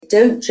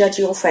don't judge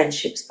your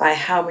friendships by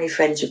how many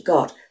friends you've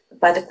got,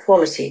 but by the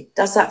quality.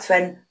 Does that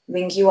friend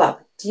ring you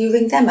up? Do you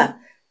ring them up?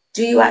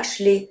 Do you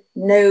actually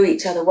know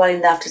each other well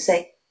enough to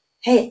say,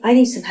 hey, I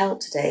need some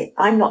help today.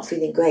 I'm not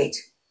feeling great.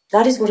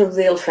 That is what a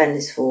real friend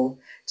is for.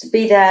 To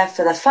be there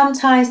for the fun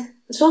times,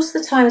 but also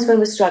the times when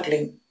we're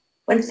struggling,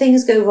 when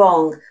things go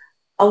wrong,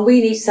 and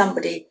we need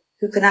somebody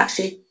who can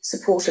actually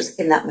support us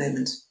in that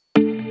moment.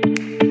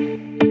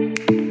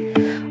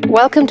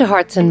 Welcome to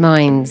Hearts and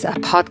Minds, a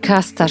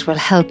podcast that will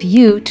help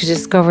you to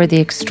discover the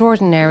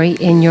extraordinary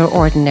in your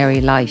ordinary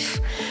life.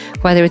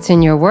 Whether it's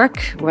in your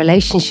work,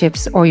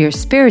 relationships, or your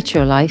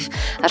spiritual life,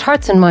 at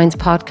Hearts and Minds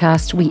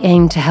podcast, we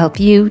aim to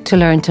help you to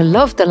learn to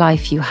love the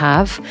life you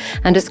have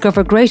and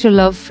discover greater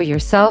love for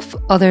yourself,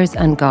 others,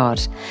 and God.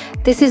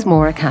 This is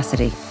Maura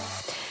Cassidy.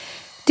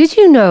 Did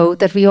you know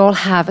that we all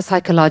have a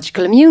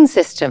psychological immune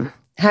system?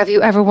 Have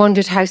you ever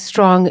wondered how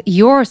strong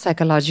your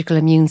psychological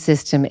immune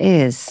system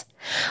is?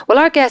 Well,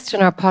 our guest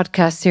in our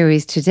podcast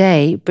series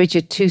today,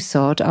 Bridget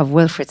Tussaud of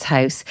Wilfred's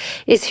House,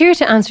 is here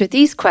to answer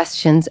these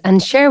questions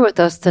and share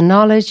with us the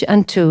knowledge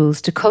and tools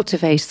to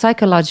cultivate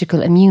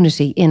psychological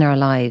immunity in our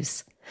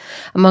lives.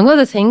 Among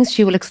other things,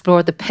 she will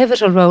explore the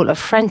pivotal role of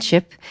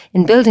friendship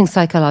in building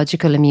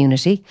psychological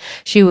immunity.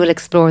 She will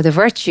explore the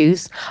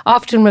virtues,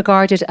 often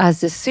regarded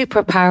as the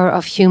superpower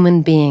of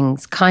human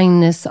beings,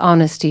 kindness,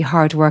 honesty,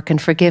 hard work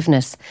and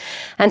forgiveness,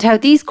 and how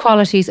these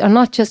qualities are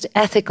not just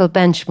ethical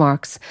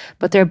benchmarks,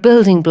 but they're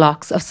building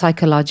blocks of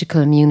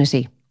psychological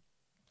immunity.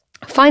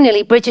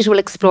 Finally, Bridget will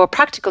explore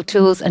practical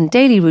tools and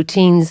daily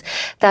routines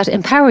that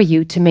empower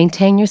you to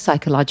maintain your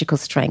psychological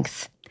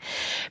strength.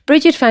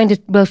 Bridget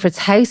founded Wilfred's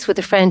House with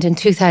a friend in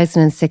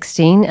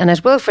 2016, and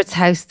at Wilfred's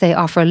House they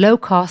offer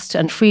low-cost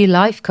and free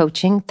life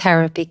coaching,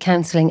 therapy,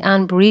 counselling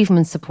and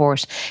bereavement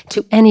support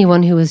to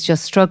anyone who is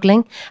just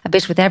struggling a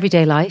bit with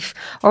everyday life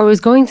or who is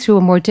going through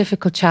a more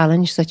difficult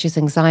challenge such as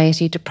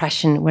anxiety,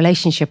 depression,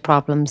 relationship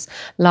problems,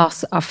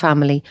 loss of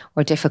family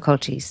or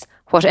difficulties.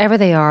 Whatever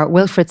they are,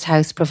 Wilfred's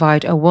House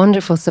provide a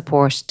wonderful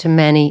support to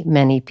many,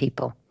 many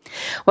people.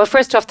 Well,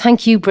 first off,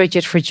 thank you,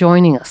 Bridget, for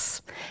joining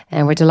us.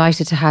 And we're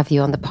delighted to have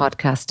you on the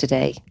podcast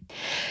today.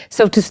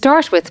 So to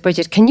start with,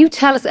 Bridget, can you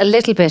tell us a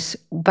little bit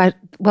about,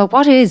 well,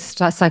 what is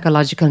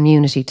psychological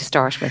immunity to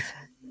start with?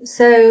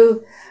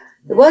 So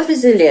the word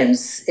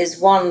resilience is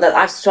one that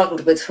I've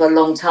struggled with for a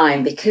long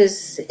time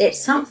because it's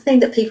something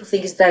that people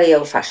think is very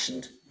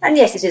old-fashioned. And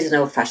yes, it is an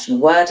old-fashioned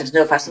word and an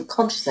old-fashioned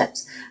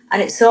concept.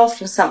 And it's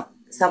often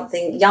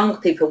something young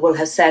people will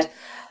have said,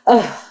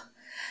 oh,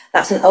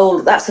 that's an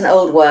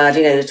old word,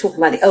 you know, they're talking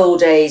about the old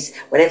days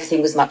when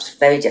everything was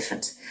very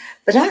different.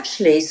 But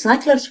actually,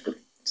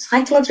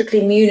 psychological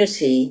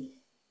immunity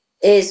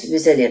is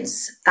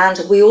resilience, and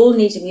we all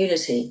need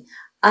immunity.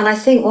 And I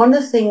think one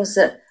of the things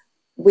that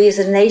we as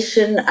a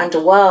nation and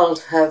a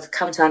world have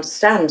come to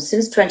understand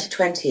since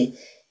 2020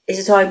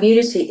 is that our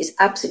immunity is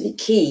absolutely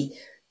key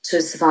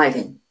to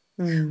surviving.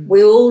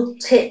 We all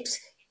tipped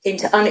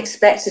into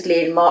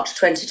unexpectedly in March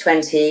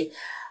 2020,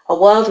 a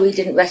world we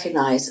didn't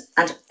recognise,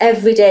 and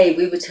every day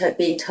we were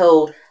being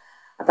told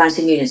about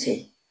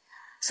immunity.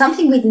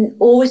 Something we'd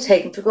always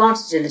taken for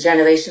granted in the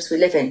generations we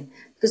live in,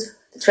 because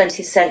the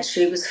 20th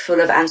century was full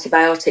of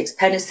antibiotics,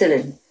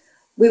 penicillin.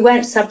 We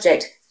weren't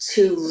subject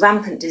to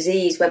rampant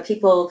disease where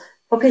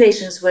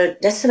populations were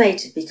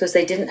decimated because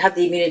they didn't have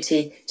the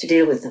immunity to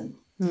deal with them.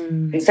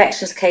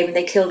 Infections came and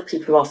they killed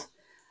people off.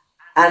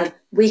 And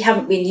we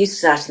haven't been used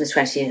to that in the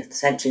 20th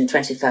century and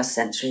 21st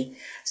century.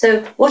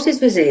 So what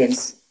is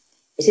resilience?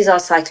 It is our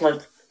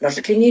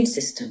psychological immune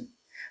system.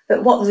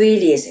 But what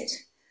really is it?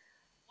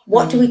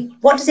 What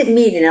does it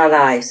mean in our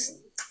lives?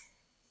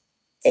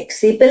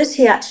 It's the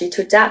ability actually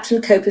to adapt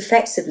and cope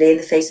effectively in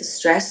the face of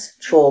stress,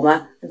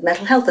 trauma, and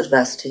mental health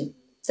adversity.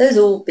 Those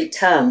are all big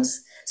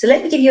terms. So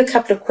let me give you a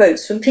couple of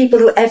quotes from people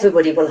who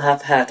everybody will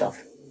have heard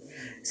of.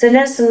 So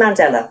Nelson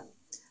Mandela,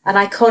 an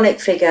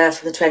iconic figure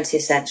from the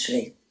 20th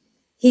century.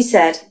 He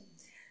said,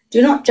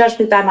 "Do not judge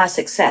me by my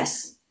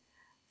success.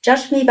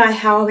 Judge me by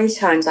how many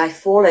times I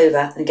fall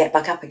over and get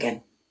back up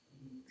again."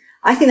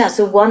 I think that's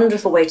a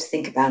wonderful way to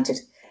think about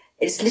it.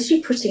 It's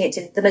literally putting it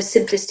in the most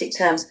simplistic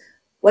terms.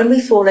 When we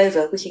fall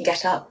over, we can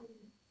get up.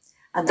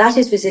 And that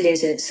is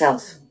resilience in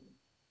itself.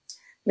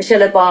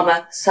 Michelle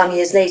Obama, some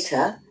years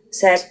later,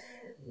 said,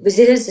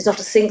 resilience is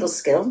not a single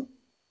skill.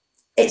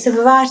 It's a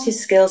variety of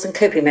skills and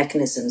coping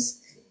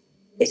mechanisms.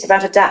 It's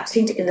about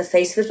adapting in the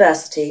face of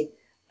adversity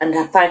and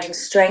finding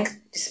strength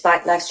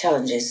despite life's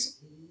challenges.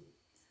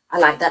 I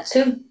like that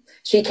too.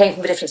 She came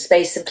from a different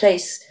space and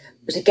place,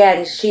 but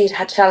again, she'd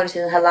had challenges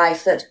in her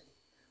life that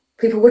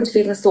people wouldn't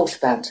have even thought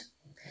about.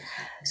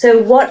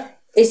 So what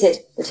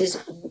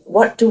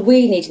do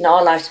we need in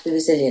our life to be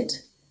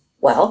resilient?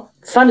 Well,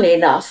 funnily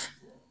enough,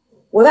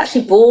 we're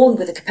actually born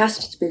with the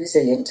capacity to be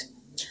resilient.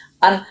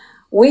 And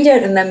we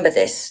don't remember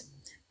this,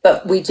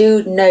 but we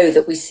do know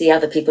that we see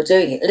other people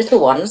doing it. Little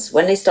ones,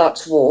 when they start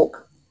to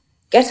walk,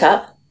 get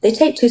up, they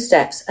take 2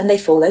 steps and they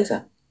fall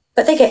over,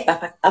 but they get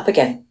back up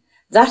again.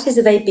 That is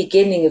the very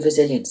beginning of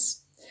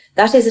resilience.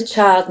 That is a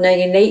child knowing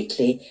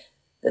innately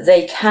that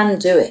they can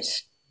do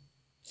it.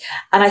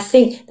 And I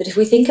think that if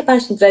we think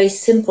about it in very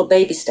simple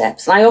baby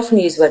steps, and I often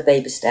use the word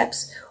baby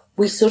steps,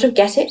 we sort of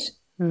get it.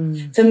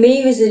 For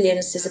me,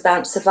 resilience is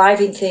about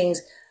surviving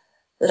things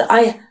that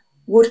I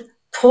would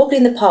probably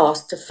in the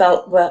past have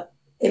felt were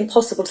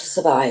impossible to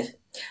survive.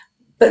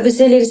 But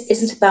resilience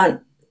isn't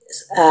about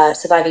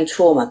surviving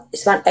trauma.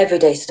 It's about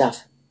everyday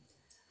stuff.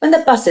 When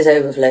the bus is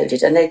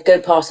overloaded and they go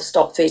past a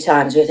stop 3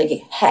 times, we're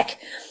thinking, heck,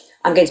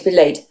 I'm going to be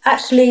late.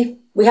 Actually,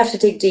 we have to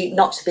dig deep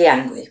not to be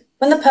angry.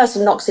 When the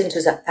person knocks into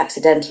us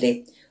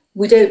accidentally,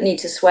 we don't need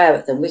to swear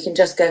at them. We can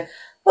just go,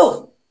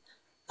 oh,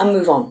 and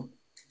move on.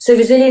 So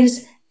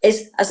resilience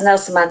is, as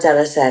Nelson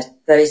Mandela said,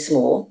 very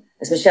small.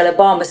 As Michelle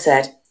Obama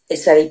said,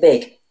 it's very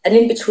big. And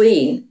in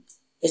between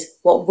is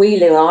what we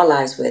live our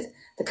lives with,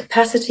 the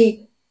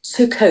capacity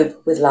to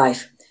cope with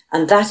life.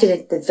 And that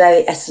is the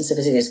very essence of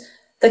resilience,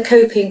 the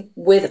coping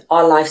with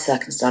our life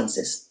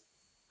circumstances.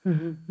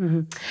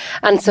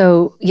 And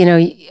so,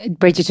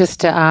 Bridget, just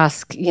to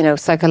ask,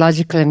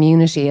 psychological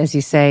immunity, as you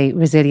say,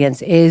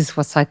 resilience is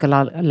what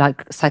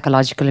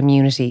psychological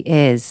immunity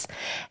is.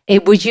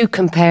 Would you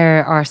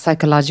compare our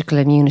psychological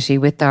immunity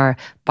with our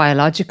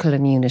biological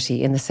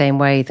immunity in the same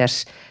way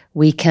that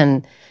we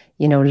can,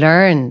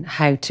 learn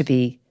how to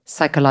be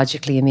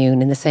psychologically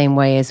immune in the same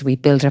way as we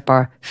build up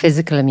our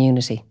physical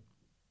immunity?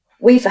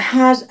 We've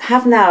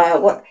have now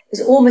what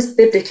is almost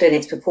biblical in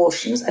its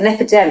proportions, an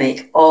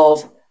epidemic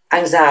of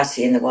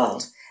anxiety in the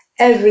world.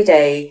 Every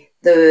day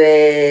there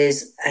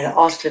is an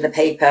article in the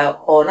paper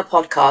or on a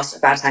podcast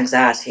about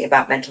anxiety,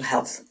 about mental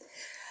health.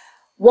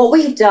 What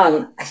we've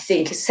done, I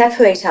think, is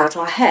separate out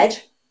our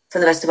head from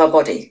the rest of our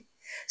body.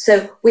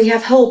 So we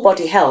have whole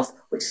body health,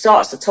 which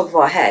starts at the top of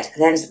our head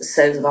and ends at the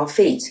soles of our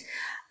feet.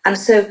 And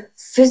so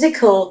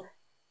physical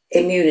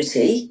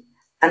immunity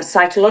and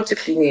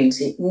psychological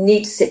immunity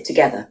need to sit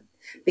together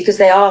because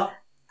they are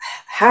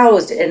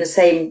housed in the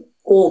same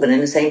organ, in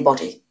the same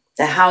body.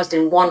 They're housed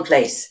in one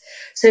place.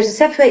 So to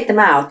separate them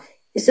out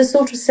is to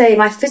sort of say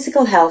my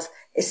physical health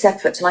is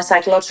separate to my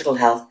psychological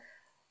health,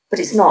 but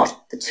it's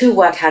not. The two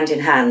work hand in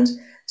hand.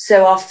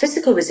 So our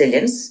physical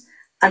resilience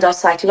and our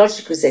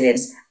psychological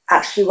resilience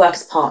actually work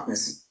as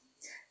partners.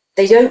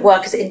 They don't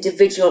work as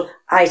individual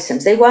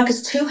items. They work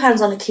as two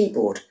hands on a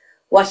keyboard,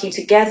 working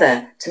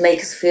together to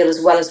make us feel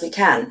as well as we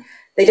can.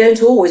 They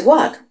don't always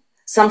work.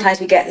 Sometimes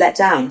we get let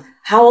down.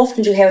 How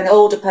often do you hear an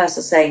older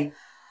person saying,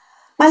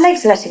 my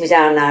legs are letting me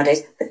down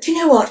nowadays, but do you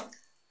know what?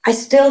 I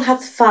still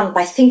have fun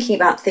by thinking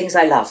about things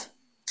I love.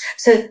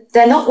 So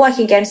they're not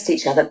working against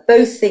each other.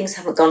 Both things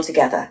haven't gone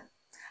together.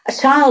 A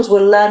child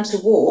will learn to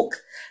walk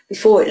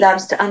before it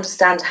learns to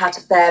understand how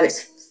to bear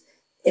its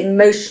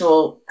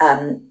emotional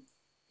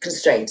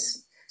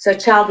constraints. So a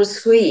child will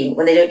scream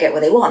when they don't get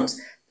what they want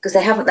because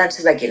they haven't learned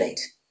to regulate.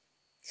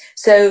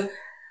 So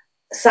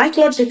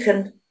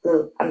psychological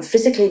and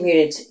physical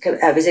immunity,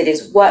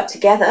 resilience work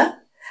together,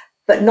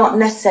 but not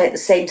necessarily at the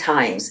same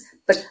times.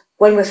 But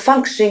when we're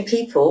functioning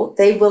people,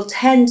 they will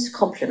tend to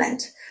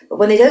complement. But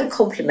when they don't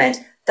complement,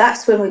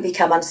 that's when we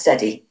become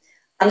unsteady.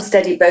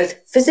 Unsteady both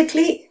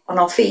physically on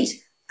our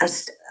feet and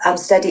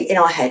unsteady in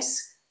our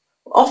heads.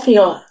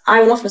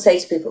 I will often say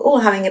to people, oh,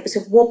 I'm having a bit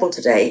of wobble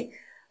today.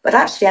 But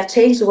actually, I've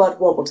changed the word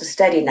wobble to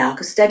steady now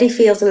because steady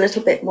feels a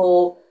little bit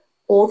more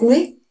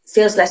ordinary,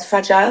 feels less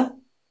fragile.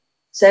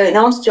 So in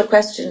answer to your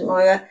question,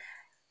 Moira,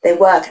 they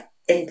work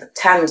in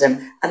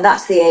tandem, and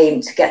that's the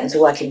aim, to get them to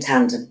work in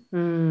tandem.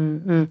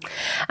 Mm-hmm.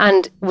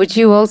 And would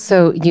you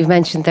also, you've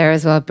mentioned there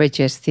as well,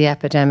 Bridget, the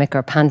epidemic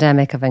or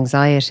pandemic of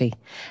anxiety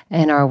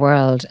in our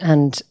world.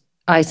 And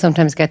I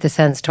sometimes get the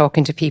sense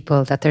talking to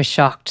people that they're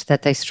shocked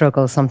that they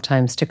struggle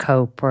sometimes to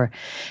cope or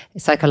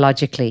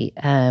psychologically.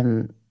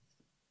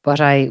 But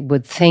I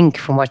would think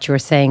from what you were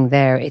saying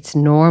there, it's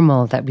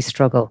normal that we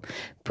struggle.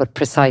 But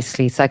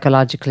precisely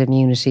psychological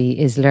immunity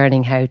is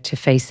learning how to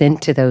face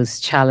into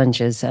those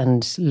challenges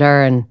and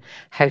learn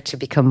how to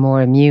become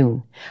more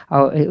immune.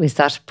 Or is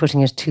that putting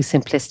it too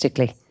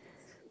simplistically?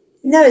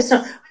 No, it's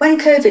not. When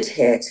COVID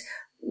hit,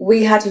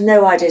 we had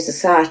no idea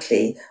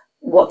societally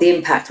what the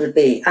impact would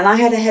be. And I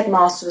had a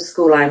headmaster of a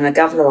school I'm a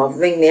governor of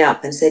ring me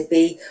up and said,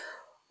 B,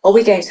 are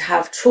we going to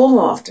have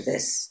trauma after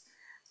this?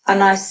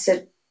 And I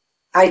said,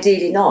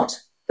 ideally not,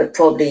 but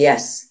probably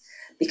yes.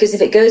 Because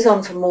if it goes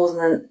on for more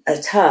than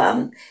a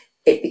term,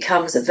 it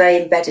becomes very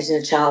embedded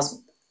in a child's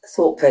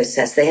thought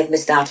process. They have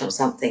missed out on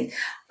something.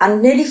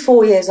 And nearly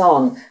 4 years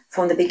on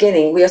from the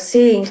beginning, we are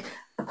seeing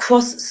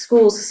across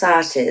school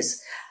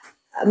societies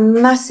a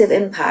massive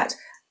impact.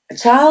 A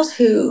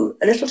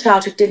little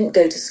child who didn't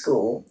go to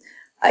school,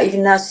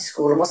 even nursery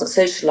school, and wasn't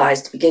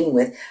socialised to begin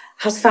with,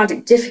 has found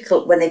it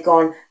difficult when they've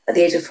gone at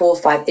the age of 4 or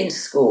 5 into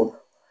school.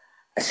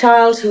 A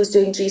child who was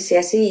doing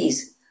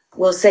GCSEs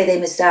will say they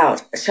missed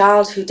out. A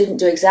child who didn't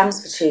do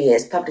exams for 2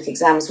 years, public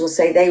exams, will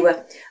say they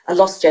were a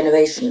lost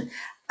generation.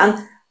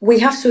 And we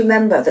have to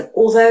remember that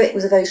although it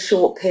was a very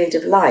short period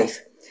of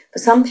life, for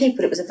some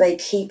people it was a very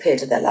key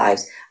period of their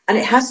lives. And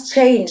it has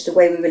changed the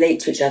way we relate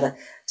to each other.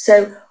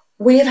 So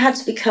we have had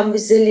to become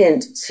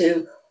resilient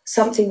to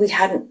something we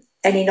hadn't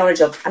any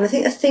knowledge of. And I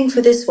think the thing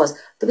for this was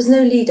there was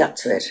no lead up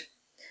to it.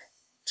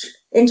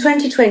 In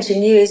 2020,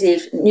 New Year's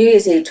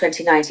Eve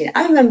 2019,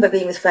 I remember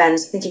being with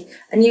friends thinking,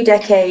 a new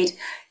decade,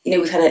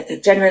 we've had a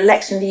general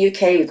election in the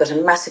UK, we've got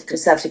a massive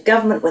Conservative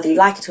government, whether you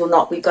like it or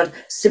not, we've got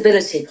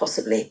stability,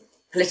 possibly,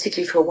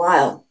 politically for a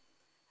while.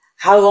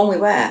 How wrong we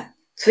were.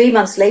 3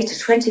 months later,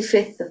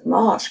 25th of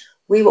March,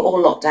 we were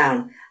all locked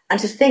down. And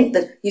to think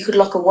that you could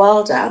lock a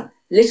world down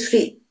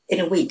literally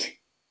in a week.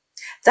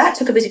 That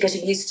took a bit of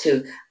getting used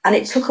to, and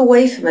it took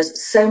away from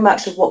us so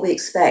much of what we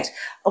expect.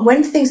 And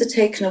when things are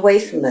taken away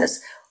from us,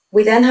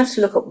 we then have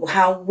to look at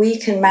how we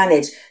can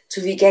manage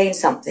to regain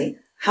something.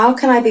 How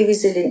can I be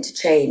resilient to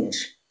change?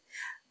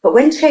 But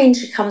when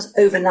change comes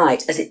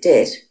overnight, as it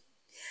did,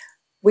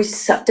 we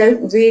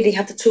don't really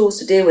have the tools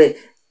to deal with it.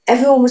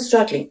 Everyone was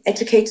struggling.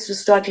 Educators were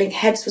struggling.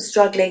 Heads were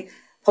struggling.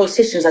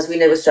 Politicians, as we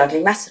know, were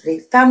struggling massively.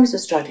 Families were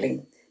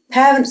struggling.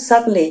 Parents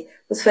suddenly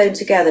were thrown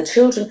together.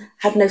 Children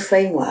had no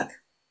framework.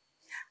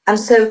 And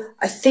so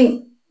I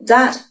think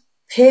that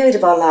period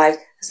of our life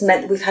has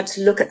meant we've had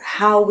to look at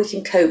how we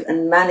can cope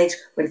and manage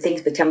when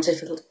things become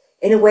difficult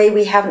in a way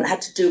we haven't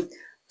had to do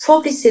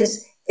probably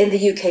since, in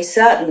the UK,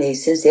 certainly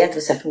since the end of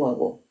the Second World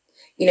War.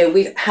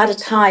 We've had a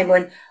time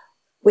when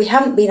we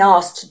haven't been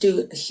asked to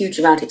do a huge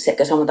amount except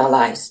get on with our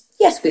lives.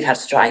 Yes, we've had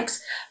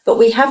strikes, but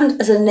we haven't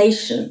as a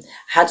nation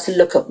had to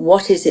look at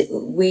what is it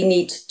we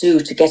need to do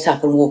to get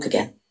up and walk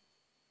again.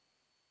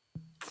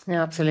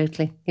 Yeah,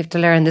 absolutely. You have to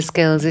learn the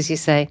skills, as you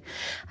say,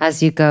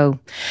 as you go.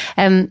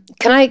 Can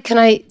I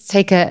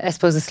take a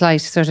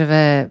slight sort of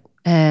a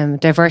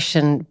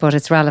diversion, but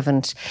it's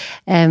relevant,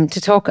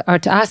 to talk or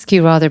to ask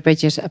you rather,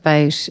 Bridget,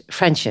 about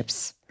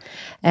friendships.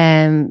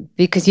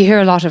 Because you hear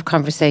a lot of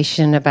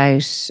conversation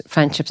about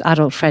friendships,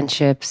 adult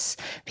friendships,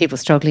 people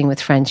struggling with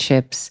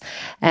friendships.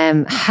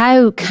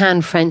 How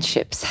can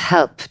friendships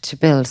help to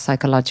build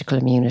psychological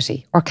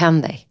immunity, or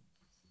can they?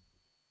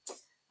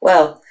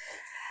 Well,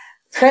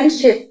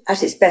 friendship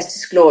at its best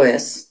is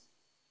glorious.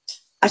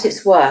 At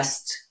its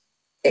worst,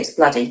 it's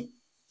bloody.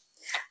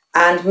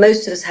 And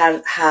most of us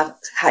have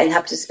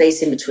inhabited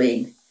space in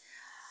between.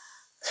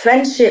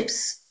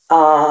 Friendships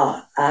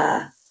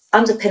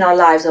underpin our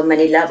lives on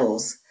many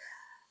levels.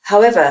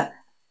 However,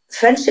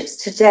 friendships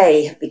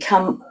today have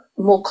become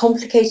more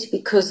complicated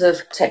because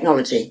of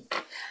technology.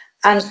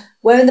 And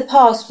where in the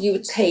past you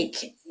would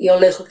take your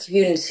local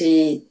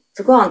community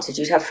for granted,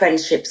 you'd have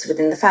friendships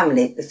within the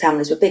family. The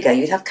families were bigger.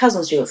 You'd have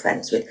cousins you were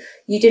friends with.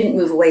 You didn't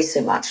move away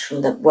so much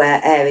from the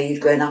area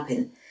you'd grown up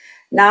in.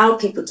 Now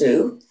people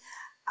do,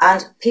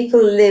 and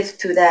people live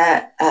through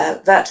their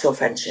virtual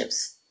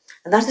friendships.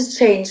 And that has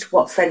changed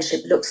what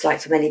friendship looks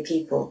like for many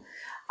people.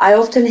 I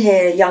often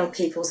hear young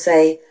people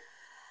say,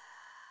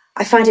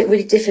 I find it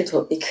really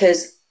difficult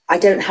because I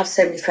don't have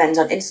so many friends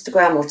on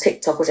Instagram or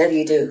TikTok, whatever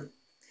you do.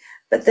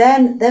 But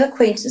then they're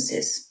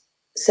acquaintances.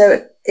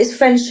 So is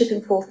friendship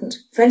important?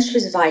 Friendship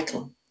is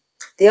vital.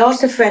 The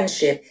art of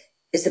friendship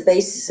is the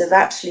basis of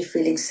actually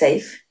feeling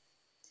safe,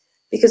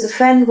 because a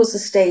friend will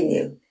sustain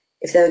you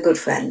if they're a good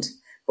friend.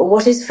 But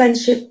what is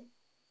friendship?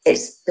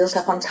 It's built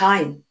up on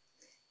time.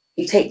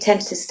 You take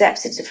tentative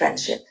steps into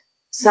friendship.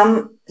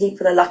 Some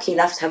people are lucky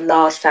enough to have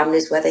large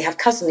families where they have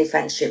cousinly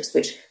friendships,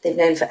 which they've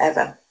known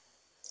forever.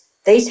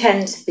 They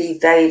tend to be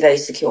very, very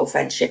secure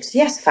friendships.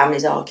 Yes,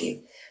 families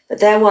argue, but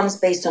they're ones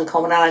based on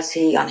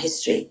commonality, on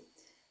history.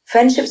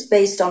 Friendships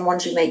based on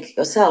ones you make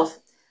yourself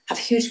have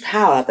huge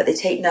power, but they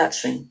take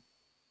nurturing.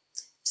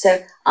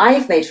 So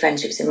I've made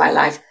friendships in my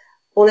life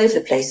all over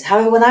the place.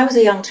 However, when I was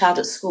a young child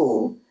at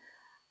school,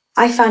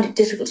 I found it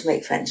difficult to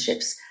make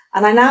friendships.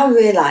 And I now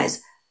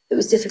realise it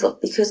was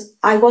difficult because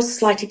I was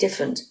slightly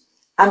different.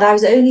 And I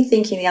was only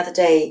thinking the other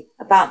day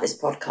about this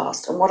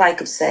podcast and what I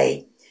could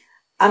say.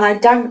 And I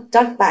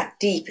dug back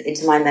deep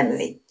into my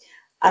memory.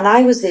 And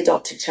I was the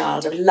adopted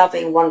child of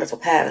loving, wonderful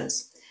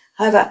parents.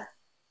 However,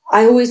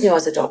 I always knew I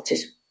was adopted.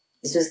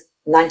 This was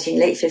late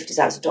 50s,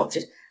 I was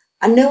adopted.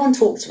 And no one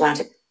talked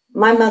about it.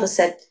 My mother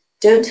said,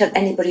 don't tell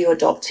anybody you're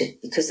adopted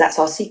because that's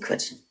our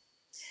secret.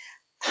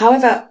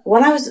 However,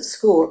 when I was at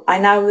school, I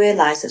now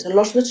realise that a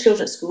lot of the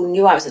children at school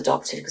knew I was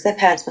adopted because their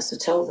parents must have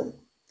told them.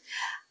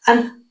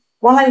 And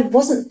while I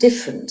wasn't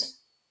different,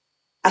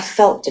 I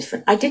felt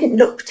different. I didn't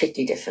look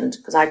particularly different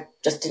because I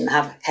just didn't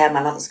have hair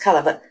my mother's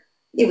colour, but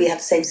we had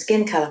the same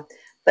skin colour.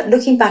 But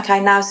looking back, I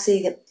now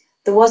see that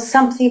there was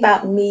something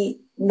about me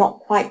not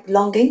quite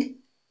belonging.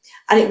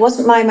 And it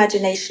wasn't my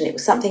imagination, it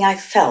was something I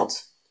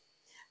felt.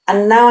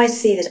 And now I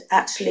see that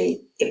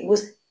actually it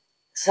was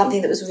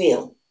something that was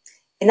real.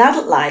 In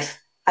adult life,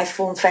 I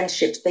formed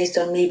friendships based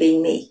on me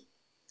being me.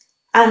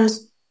 And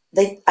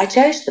I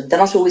cherish them. They're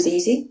not always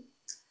easy.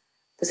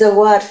 There's a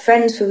word,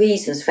 friends for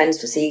reasons, friends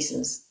for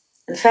seasons.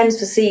 And friends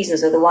for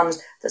seasons are the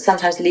ones that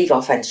sometimes leave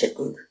our friendship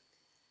group.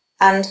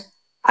 And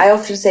I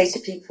often say to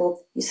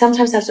people, you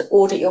sometimes have to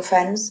audit your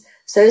friends.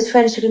 So is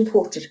friendship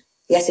important?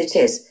 Yes, it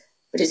is.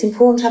 But it's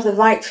important to have the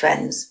right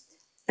friends.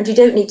 And you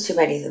don't need too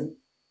many of them.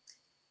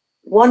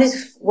 One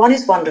is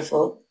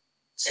wonderful.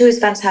 2 is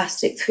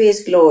fantastic. 3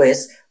 is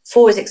glorious.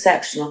 4 is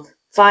exceptional.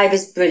 5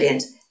 is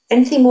brilliant.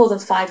 Anything more than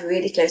 5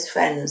 really close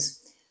friends,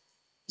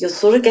 you're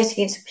sort of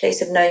getting into a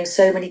place of knowing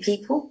so many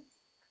people.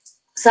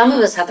 Some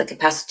of us have the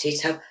capacity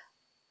to have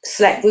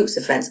select groups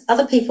of friends.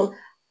 Other people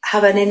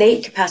have an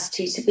innate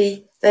capacity to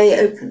be very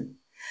open.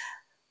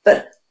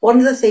 But one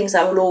of the things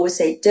I will always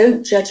say,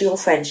 don't judge your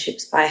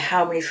friendships by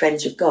how many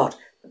friends you've got,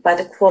 but by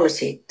the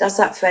quality. Does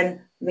that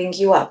friend ring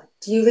you up?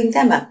 Do you ring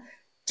them up?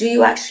 Do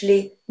you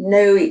actually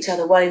know each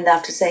other well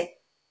enough to say,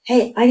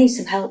 hey, I need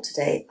some help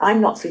today. I'm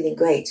not feeling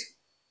great.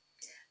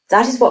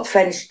 That is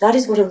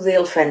what a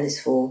real friend is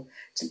for.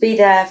 To be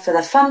there for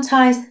the fun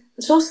times,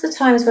 but also the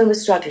times when we're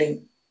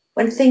struggling,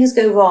 when things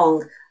go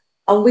wrong,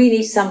 and we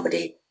need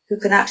somebody who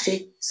can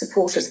actually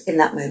support us in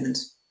that moment.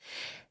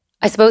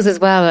 I suppose as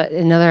well,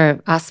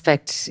 another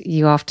aspect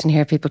you often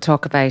hear people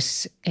talk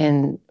about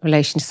in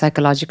relation to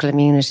psychological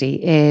immunity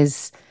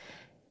is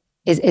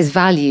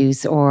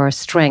values or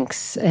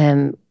strengths,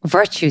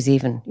 virtues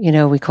even. You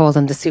know, we call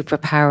them the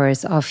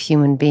superpowers of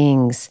human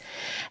beings.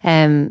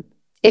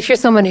 If you're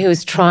someone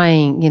who's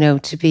trying, you know,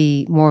 to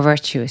be more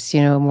virtuous,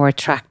 you know, more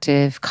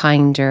attractive,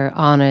 kinder,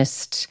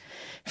 honest,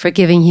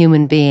 forgiving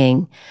human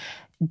being,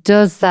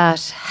 does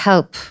that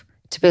help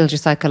to build your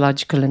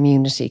psychological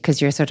immunity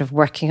because you're sort of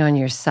working on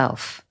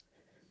yourself?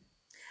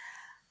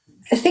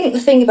 I think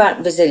the thing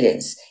about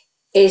resilience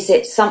is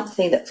it's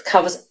something that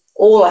covers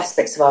all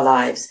aspects of our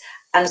lives.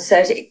 And so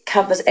it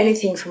covers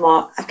anything from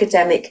our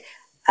academic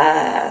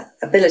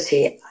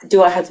ability.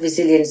 Do I have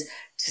resilience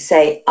to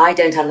say, I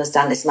don't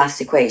understand this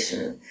maths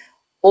equation?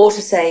 Or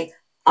to say,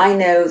 I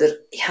know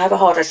that however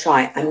hard I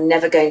try, I'm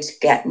never going to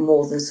get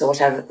more than so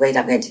whatever grade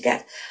I'm going to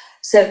get.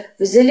 So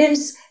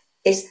resilience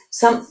is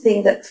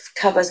something that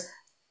covers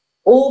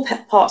all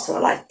parts of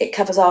our life. It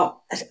covers our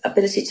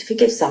ability to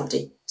forgive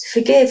somebody. To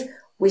forgive,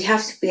 we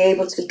have to be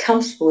able to be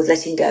comfortable with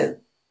letting go.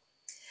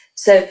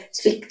 So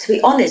to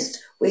be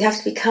honest, we have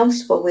to be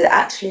comfortable with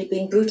actually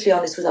being brutally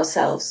honest with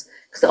ourselves,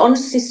 because the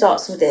honesty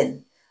starts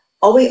within.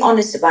 Are we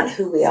honest about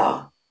who we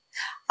are?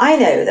 I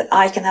know that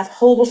I can have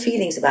horrible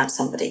feelings about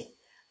somebody,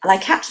 and I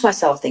catch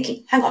myself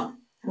thinking, hang on,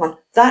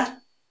 that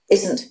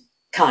isn't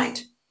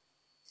kind.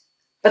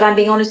 But I'm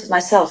being honest with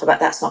myself about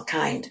that's not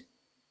kind.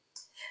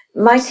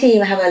 My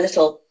team I have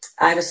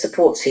a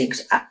support team,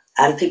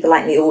 and people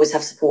like me always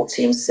have support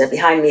teams. So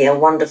behind me are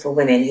wonderful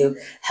women who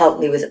help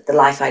me with the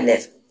life I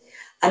live.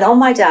 And on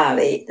my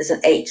diary, there's an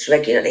H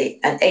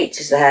regularly, and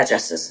H is the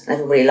hairdressers.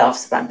 Everybody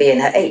laughs about being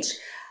her H.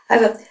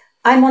 However,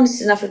 I'm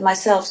honest enough with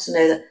myself to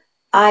know that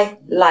I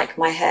like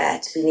my hair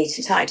to be neat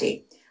and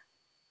tidy.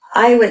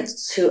 I went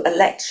to a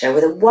lecture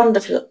with a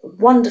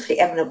wonderfully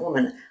eminent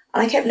woman,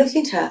 and I kept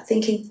looking at her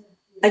thinking,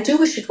 I do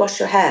wish you'd wash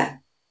your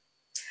hair.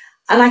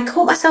 And I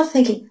caught myself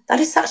thinking, that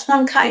is such an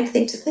unkind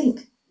thing to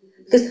think.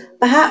 Because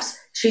perhaps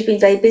she's been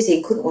very busy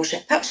and couldn't wash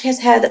it. Perhaps she has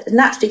hair that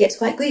naturally gets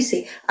quite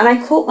greasy. And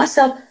I caught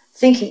myself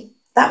thinking,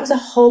 that was a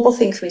horrible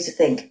thing for me to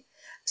think.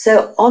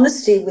 So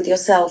honesty with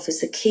yourself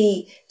is the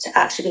key to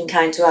actually being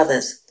kind to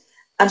others.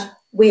 And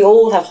we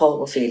all have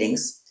horrible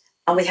feelings,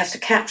 and we have to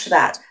capture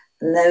that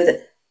and know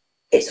that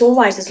it's all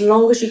right as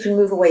long as you can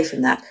move away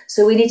from that.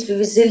 So we need to be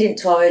resilient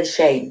to our own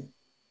shame.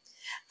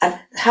 And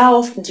how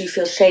often do you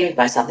feel shamed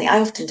by something? I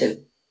often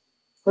do.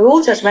 We're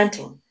all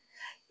judgmental.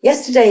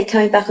 Yesterday,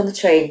 coming back on the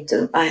train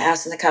to my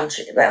house in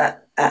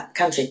the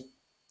country,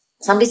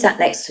 somebody sat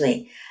next to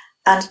me,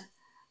 and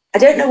I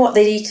don't know what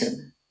they'd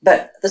eaten,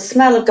 but the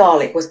smell of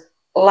garlic was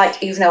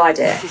like you've no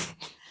idea.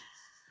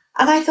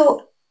 And I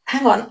thought,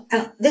 hang on,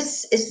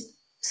 this is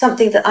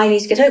something that I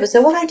need to get over.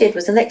 So what I did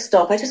was the next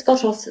stop, I just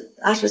got out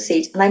of the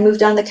seat and I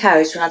moved down the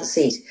carriage to another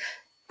seat.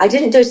 I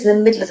didn't do it in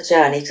the middle of the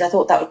journey because I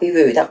thought that would be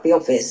rude, that would be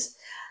obvious.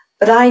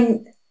 But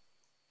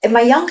in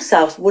my younger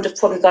self would have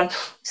probably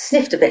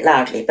sniffed a bit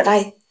loudly, but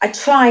I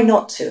try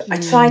not to. I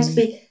try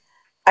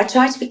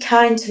to be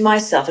kind to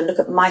myself and look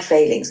at my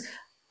failings.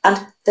 And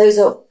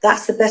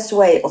that's the best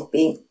way of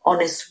being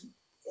honest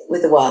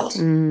with the world.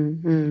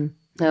 Mm-hmm.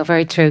 No,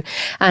 very true.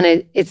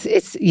 And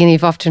it's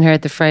you've often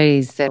heard the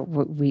phrase that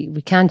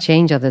we can't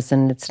change others,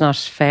 and it's not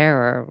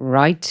fair or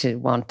right to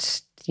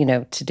want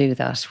to do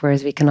that.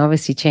 Whereas we can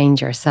obviously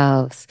change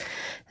ourselves,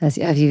 as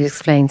you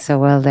explained so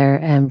well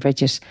there,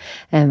 Bridget.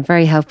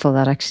 Very helpful.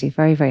 That actually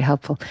very, very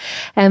helpful.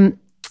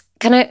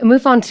 Can I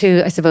move on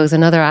to, I suppose,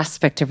 another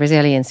aspect of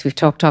resilience? We've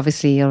talked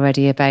obviously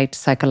already about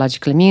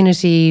psychological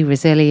immunity,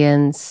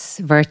 resilience,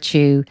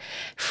 virtue,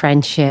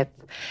 friendship.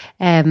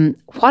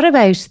 What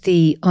about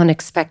the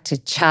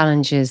unexpected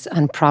challenges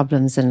and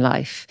problems in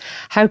life?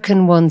 How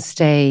can one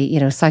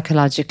stay,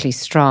 psychologically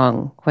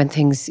strong when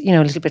things,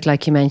 a little bit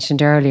like you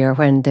mentioned earlier,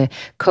 when the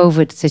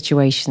COVID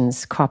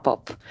situations crop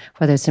up,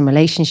 whether it's in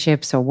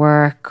relationships or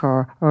work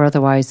or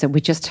otherwise, that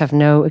we just have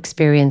no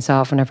experience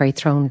of and are very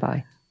thrown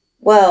by?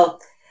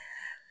 Well,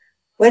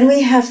 when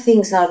we have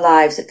things in our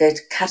lives that go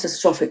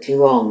catastrophically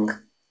wrong,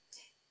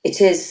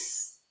 it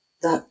is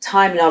the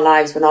time in our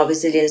lives when our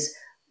resilience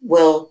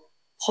will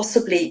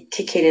possibly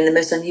kick in the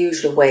most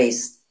unusual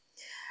ways.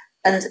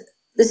 And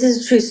this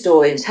is a true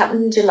story. It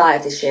happened in July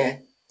of this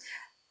year.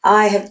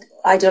 I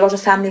do a lot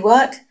of family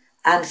work,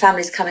 and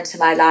families come into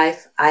my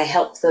life. I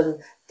help them.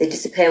 They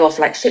disappear off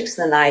like ships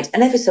in the night.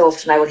 And every so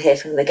often I would hear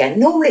from them again.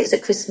 Normally it's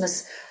at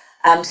Christmas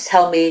to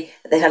tell me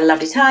that they've had a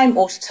lovely time,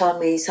 or to tell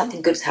me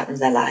something good's happened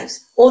in their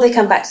lives. Or they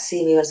come back to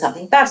see me when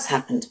something bad's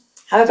happened.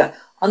 However,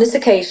 on this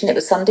occasion, it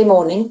was Sunday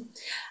morning,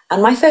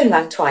 and my phone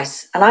rang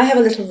twice. And I have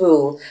a little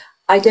rule.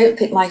 I don't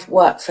pick my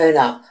work phone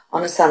up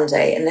on a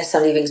Sunday unless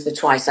somebody rings me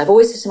twice. I've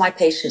always said to my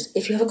patients,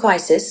 if you have a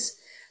crisis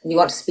and you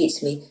want to speak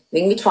to me,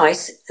 ring me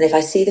twice. And if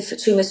I see the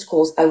 2 missed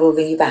calls, I will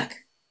ring you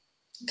back.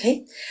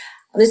 Okay?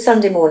 On this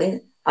Sunday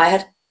morning, I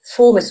had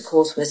 4 missed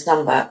calls from this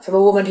number from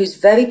a woman who's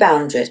very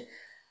boundaried.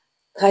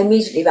 I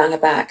immediately rang her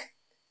back.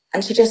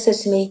 And she just said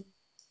to me,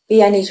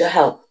 "Bea, I need your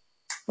help.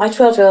 My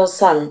 12-year-old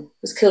son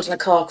was killed in a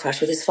car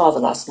crash with his father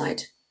last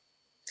night.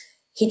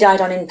 He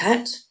died on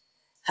impact.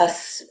 Her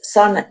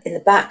son in the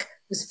back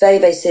was very,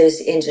 very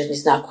seriously injured and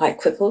is now quite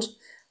crippled.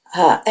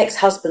 Her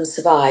ex-husband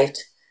survived,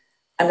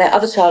 and their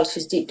other child,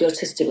 who's deeply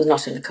autistic, was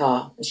not in the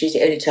car. And she's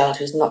the only child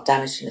who's not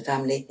damaged in the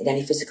family in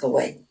any physical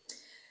way."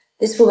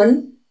 This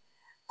woman,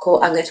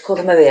 I'm going to call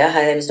her Maria.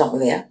 Her name is not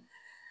Maria.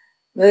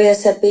 Maria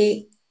said,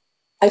 "Bea,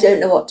 I don't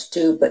know what to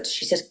do," but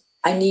she said,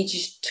 "I need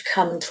you to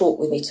come and talk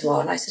with me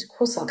tomorrow." And I said, "Of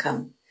course I'll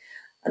come."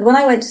 And when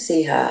I went to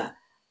see her,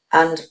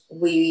 and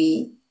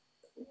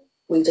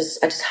I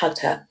just hugged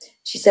her,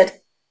 she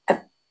said,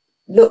 "I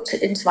looked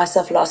into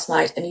myself last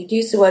night, and you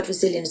used the word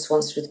resilience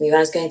once with me when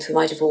I was going through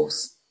my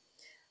divorce."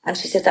 And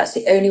she said, "That's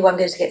the only way I'm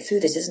going to get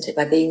through this, isn't it?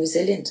 By being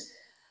resilient.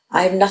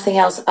 I have nothing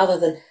else other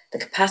than the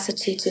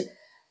capacity to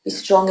be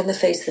strong in the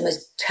face of the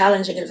most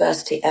challenging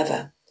adversity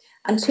ever."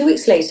 And 2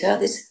 weeks later,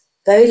 this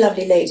very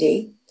lovely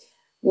lady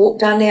walked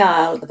down the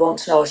aisle at the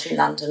Brompton Oratory in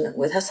London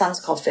with her son's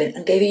coffin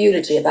and gave a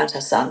eulogy about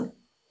her son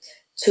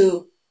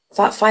to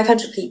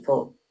 500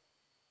 people.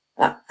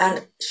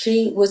 And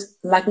she was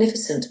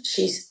magnificent.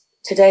 She's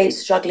today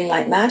struggling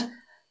like mad,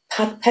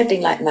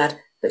 peddling like mad,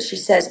 but she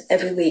says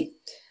every week,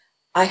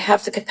 "I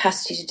have the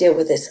capacity to deal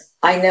with this.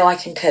 I know I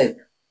can cope."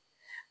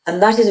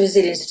 And that is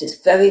resilience at its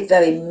very,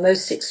 very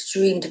most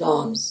extreme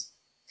demands.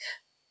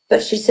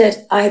 But she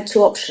said, I had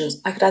 2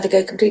 options. I could either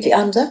go completely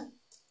under,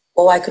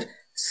 or I could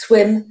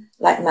swim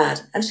like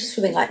mad. And she's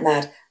swimming like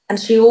mad. And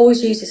she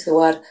always uses the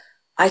word,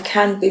 "I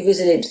can be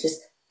resilient to this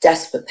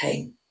desperate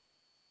pain."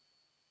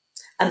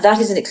 And that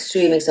is an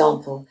extreme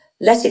example.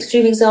 Less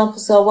extreme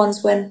examples are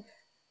ones when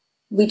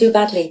we do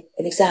badly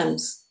in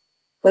exams,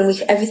 when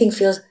everything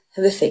feels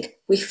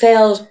horrific. We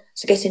failed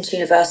to get into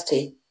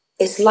university.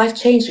 It's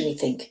life-changing, we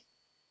think.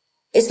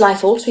 It's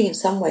life-altering in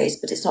some ways,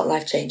 but it's not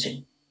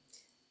life-changing.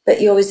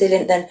 But you're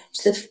resilient then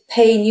to the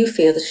pain you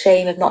feel, the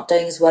shame of not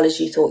doing as well as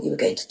you thought you were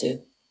going to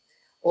do.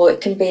 Or it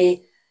can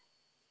be,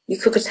 you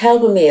cook a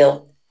terrible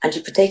meal and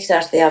you take it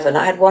out of the oven.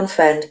 I had one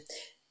friend,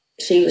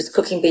 she was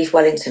cooking beef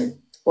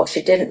Wellington. What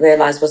she didn't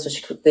realise was when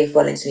she cooked beef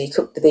Wellington, you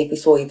cooked the beef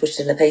before you pushed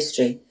it in the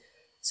pastry.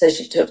 So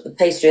she took the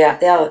pastry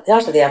out of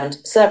the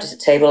oven, served it at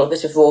table, a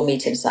bit of raw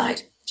meat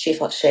inside. She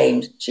felt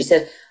shamed. She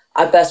said,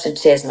 "I burst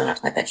into tears and went out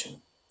to my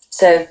bedroom."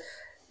 So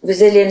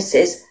resilience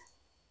is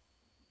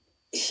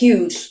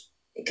huge.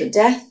 It could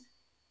death,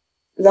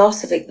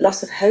 loss of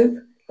hope,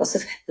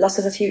 loss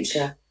of a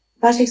future.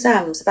 About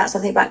exams, about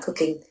something about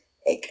cooking.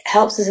 It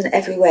helps us in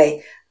every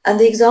way. And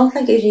the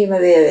example I gave you,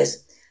 Maria,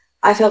 is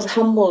I felt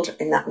humbled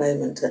in that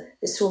moment that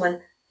this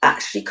woman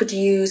actually could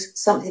use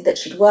something that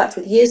she'd worked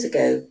with years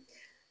ago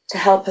to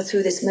help her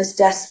through this most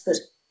desperate,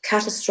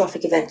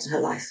 catastrophic event in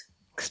her life.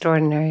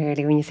 Extraordinary,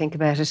 really, when you think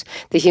about it.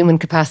 The human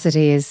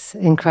capacity is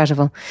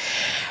incredible.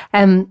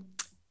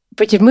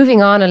 But you're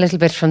moving on a little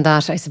bit from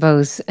that, I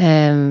suppose,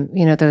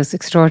 those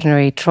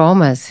extraordinary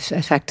traumas,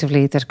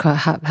 effectively, that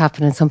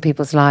happen in some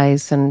people's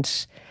lives. And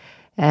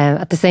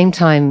at the same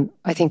time,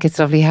 I think it's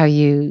lovely how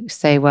you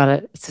say,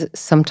 well,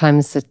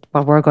 sometimes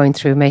what we're going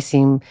through may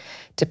seem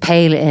to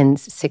pale in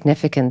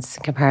significance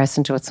in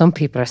comparison to what some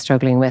people are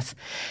struggling with.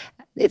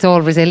 It's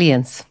all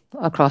resilience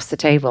across the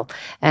table.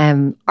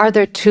 Are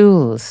there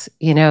tools,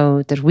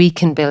 that we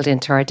can build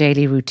into our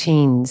daily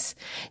routines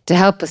to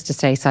help us to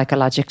stay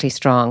psychologically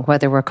strong,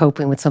 whether we're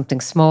coping with something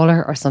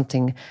smaller or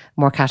something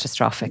more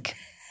catastrophic?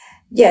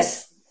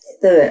 Yes,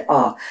 there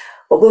are.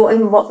 But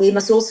what we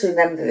must also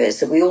remember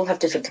is that we all have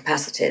different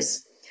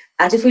capacities.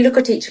 And if we look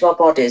at each of our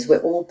bodies,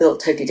 we're all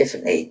built totally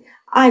differently.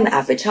 I'm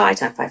average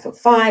height, I'm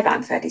 5'5",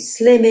 I'm fairly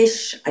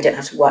slimish. I don't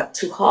have to work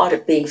too hard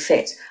at being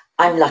fit.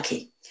 I'm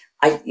lucky.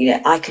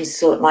 I can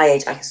still, at my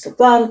age, I can still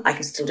run, I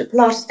can still do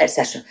Pilates,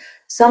 etc.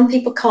 Some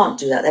people can't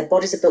do that. Their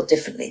bodies are built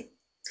differently.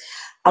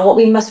 And what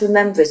we must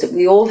remember is that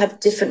we all have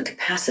different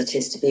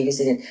capacities to be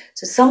resilient.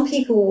 So some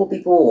people will be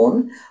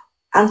born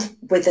and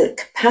with the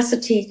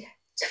capacity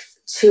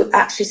to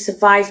actually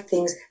survive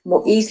things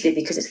more easily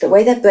because it's the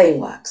way their brain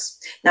works.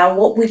 Now,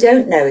 what we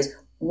don't know is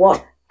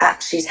what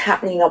actually is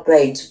happening in our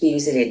brain to be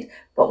resilient.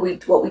 But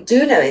what we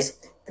do know is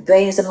the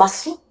brain is a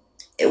muscle.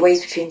 It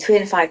weighs between 3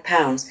 and 5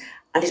 pounds.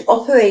 And it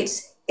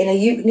operates in a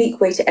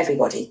unique way to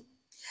everybody.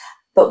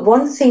 But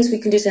one of the things we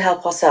can do to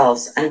help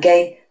ourselves and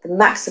gain the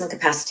maximum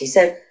capacity.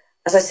 So,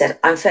 as I said,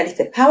 I'm fairly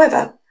fit.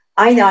 However,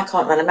 I know I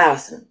can't run a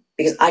marathon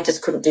because I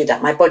just couldn't do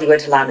that. My body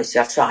won't allow me to.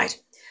 I've tried.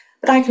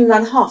 But I can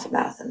run half a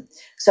marathon.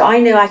 So I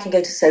know I can go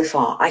to so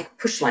far. I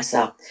push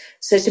myself.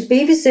 So to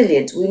be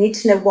resilient, we need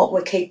to know what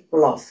we're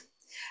capable of.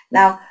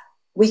 Now,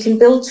 we can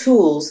build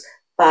tools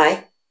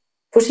by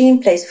putting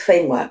in place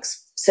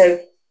frameworks.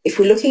 So if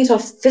we're looking at our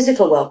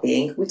physical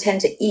well-being, we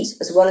tend to eat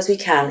as well as we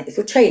can if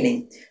we're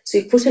training. So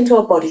we put into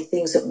our body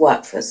things that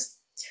work for us.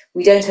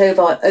 We don't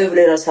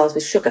overload ourselves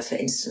with sugar, for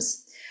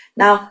instance.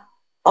 Now,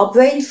 our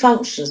brain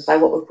functions by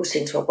what we put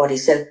into our body.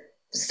 So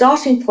the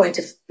starting point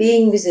of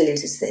being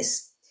resilient is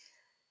this.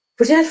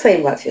 Put in a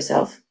framework for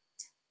yourself.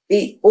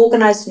 Be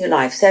organised in your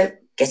life. So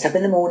get up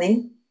in the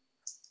morning.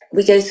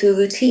 We go through a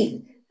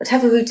routine, but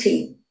have a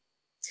routine.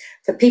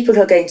 For people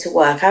who are going to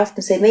work, I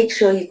often say, make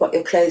sure you've got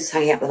your clothes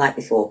hanging up the night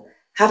before.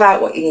 Have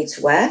out what you need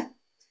to wear.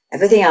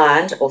 Everything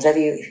ironed, or whatever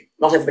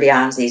not everybody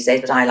irons these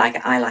days, but I like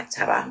it. I like to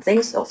have ironed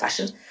things, old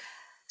fashioned.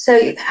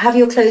 So have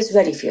your clothes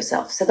ready for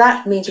yourself. So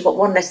that means you've got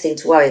one less thing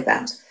to worry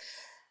about.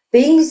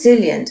 Being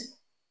resilient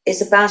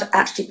is about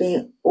actually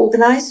being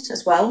organised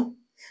as well.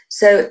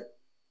 So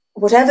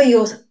whatever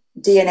your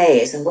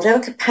DNA is and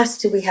whatever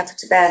capacity we have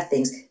to bear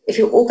things, if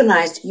you're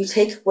organised, you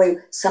take away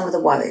some of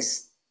the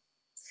worries.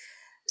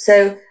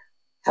 So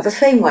have a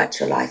framework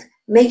to your life.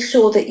 Make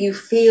sure that you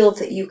feel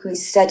that you can be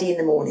steady in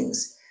the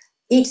mornings.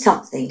 Eat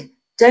something.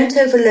 Don't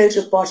overload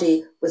your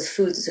body with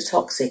foods that are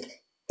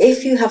toxic.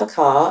 If you have a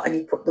car and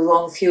you put the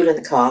wrong fuel in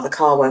the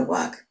car won't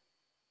work.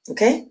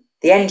 Okay?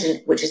 The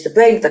engine, which is the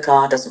brain of the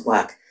car, doesn't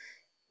work.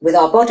 With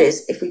our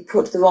bodies, if we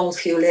put the wrong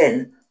fuel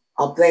in,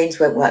 our brains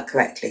won't work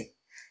correctly.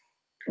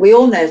 We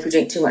all know if we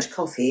drink too much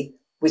coffee,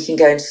 we can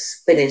go and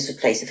spin into a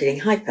place of feeling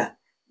hyper.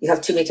 You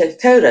have too many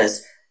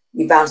Coca-Colas,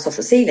 you bounce off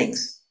the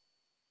ceilings.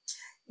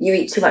 You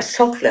eat too much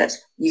chocolate,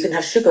 you can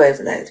have sugar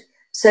overload.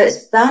 So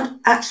it's about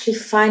actually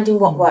finding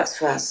what works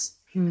for us.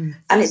 And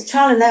it's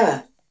trial and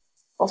error,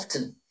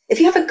 often. If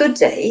you have a good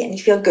day and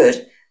you feel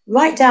good,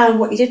 write down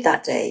what you did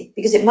that day,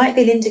 because it might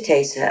be an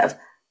indicator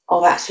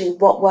of actually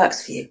what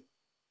works for you.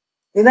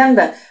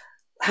 Remember,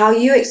 how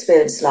you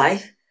experience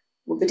life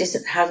will be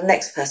different how the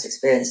next person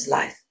experiences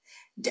life.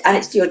 And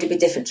it's going to be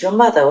different to your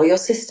mother or your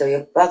sister or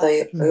your brother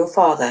or your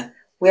father.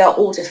 We are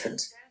all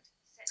different.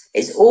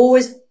 It's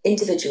always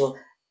individual.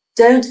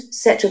 Don't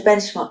set your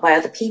benchmark by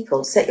other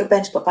people. Set your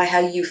benchmark by how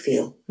you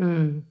feel.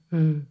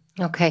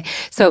 Okay.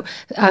 So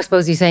I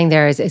suppose you're saying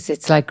there is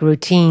it's like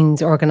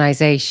routines,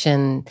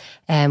 organisation,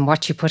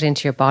 what you put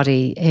into your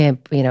body,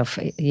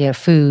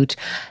 food.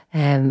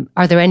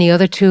 Are there any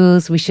other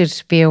tools we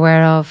should be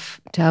aware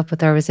of to help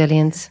with our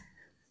resilience?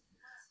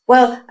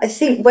 Well, I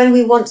think when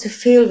we want to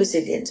feel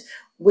resilient,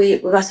 we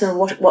must know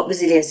what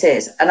resilience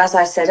is. And as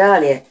I said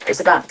earlier, it's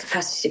about the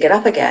capacity to get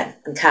up again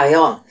and carry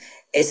on.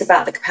 It's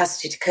about the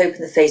capacity to cope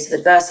in the face of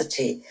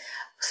adversity.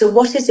 So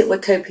what is it we're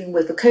coping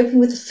with? We're coping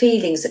with the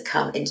feelings that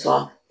come into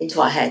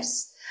our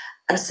heads.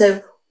 And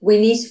so we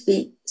need to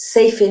be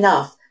safe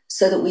enough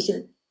so that we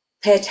can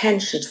pay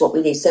attention to what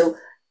we need. So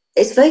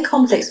it's very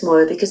complex,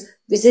 Moira, because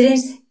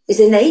resilience is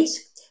innate,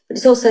 but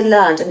it's also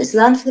learned. And it's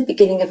learned from the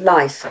beginning of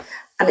life.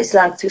 And it's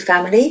learned through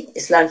family.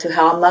 It's learned through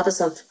how our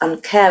mothers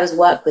and carers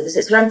work with us.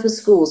 It's learned from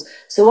schools.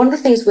 So one of the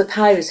things we're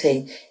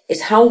piloting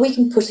is how we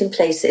can put in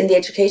place in the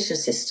education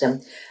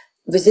system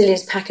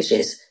resilience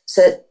packages.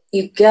 So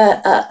you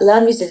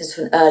learn resilience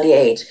from an early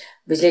age,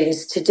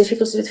 resilience to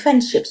difficulties with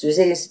friendships,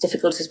 resilience to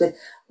difficulties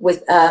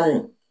with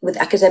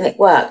academic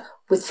work,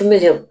 with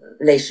familial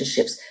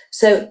relationships.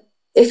 So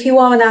if you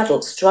are an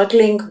adult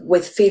struggling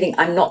with feeling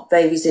I'm not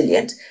very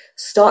resilient,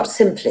 start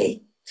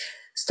simply.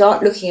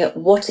 Start looking at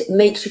what it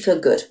makes you feel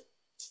good.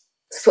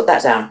 Let's put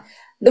that down.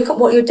 Look at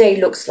what your day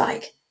looks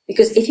like.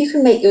 Because if you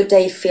can make your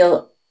day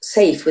feel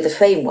safe with a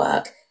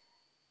framework,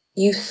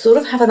 you sort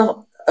of have an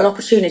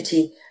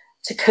opportunity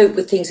to cope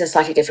with things in a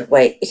slightly different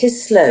way. It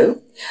is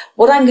slow.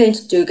 What I'm going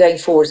to do going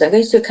forward is I'm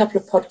going to do a couple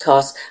of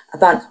podcasts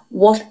about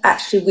what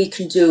actually we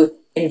can do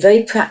in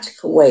very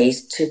practical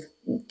ways to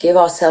give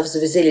ourselves the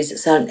resilience at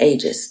certain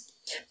ages.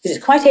 Because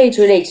it's quite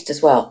age-related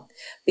as well.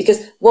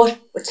 Because what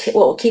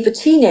will keep a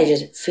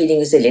teenager feeling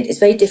resilient is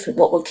very different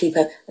what will keep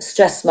a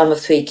stressed mum of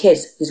 3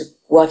 kids who's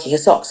working her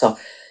socks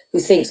off, who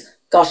thinks,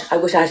 gosh, I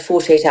wish I had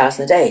 48 hours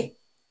in a day.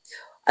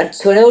 And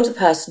to an older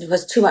person who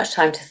has too much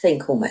time to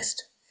think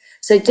almost.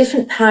 So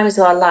different times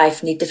of our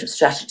life need different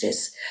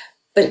strategies.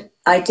 But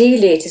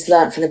ideally, it is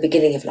learnt from the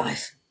beginning of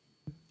life.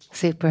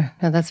 Super.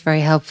 No, that's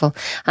very helpful.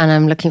 And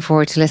I'm looking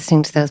forward to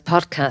listening to those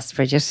podcasts,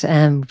 Bridget.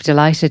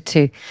 Delighted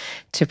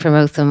to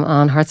promote them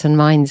on Hearts and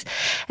Minds.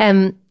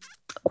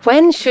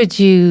 When should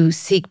you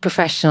seek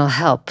professional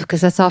help?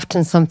 Because that's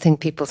often something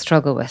people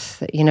struggle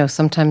with. You know,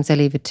 sometimes they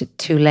leave it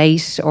too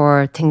late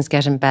or things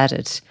get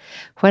embedded.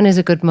 When is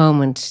a good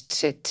moment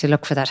to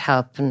look for that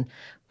help, and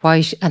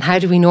why? And how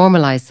do we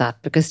normalise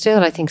that? Because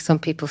still, I think some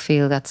people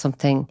feel that's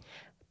something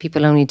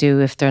people only do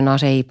if they're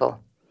not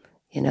able.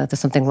 You know, there's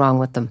something wrong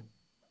with them.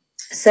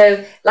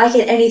 So, like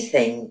in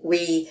anything,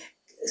 we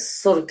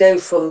sort of go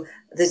from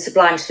the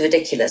sublime to the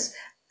ridiculous.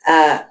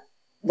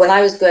 When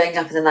I was growing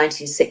up in the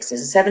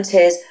 1960s and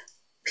 70s,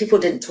 people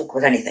didn't talk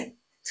about anything.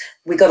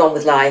 We got on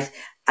with life,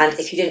 and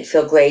if you didn't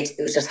feel great,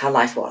 it was just how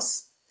life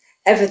was.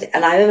 Everything.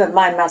 And I remember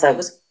my mother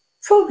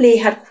probably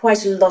had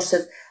quite a lot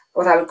of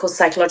what I would call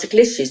psychological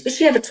issues, but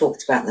she never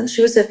talked about them.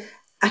 She was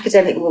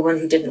academic woman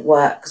who didn't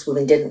work, because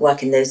women didn't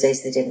work in those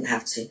days, they didn't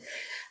have to.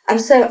 And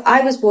so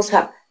I was brought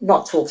up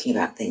not talking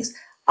about things.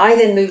 I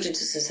then moved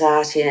into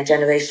society in a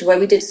generation where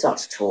we did start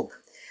to talk.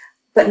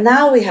 But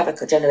now we have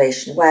a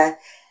generation where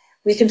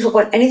we can talk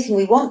about anything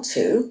we want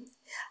to,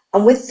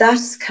 and with that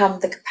has come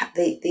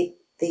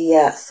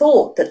the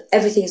thought that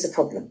everything is a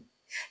problem.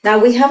 Now,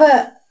 we have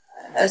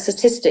a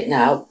statistic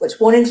now, which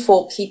 1 in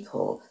 4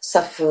 people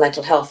suffer from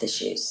mental health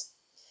issues.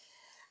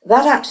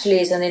 That actually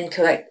is an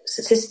incorrect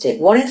statistic.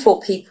 1 in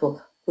 4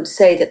 people would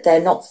say that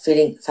they're not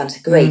feeling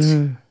fantastic great.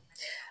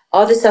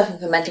 Are they suffering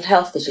from mental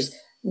health issues?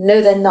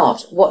 No, they're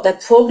not. What they're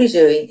probably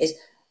doing is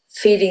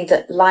feeling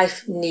that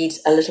life needs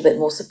a little bit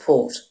more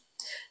support.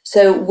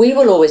 So we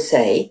will always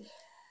say,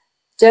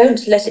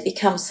 don't let it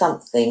become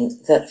something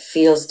that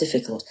feels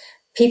difficult.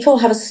 People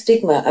have a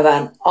stigma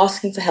around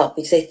asking for help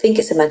because they think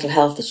it's a mental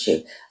health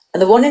issue.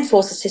 And the 1 in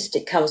 4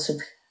 statistic comes from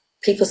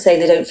people saying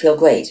they don't feel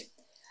great.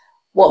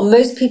 What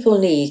most people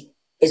need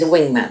is a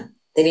wingman.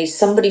 They need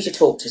somebody to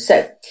talk to.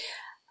 So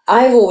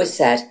I've always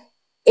said,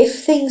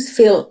 if things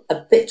feel a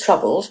bit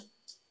troubled,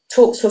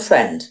 talk to a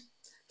friend.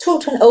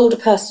 Talk to an older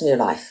person in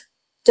your life.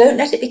 Don't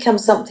let it become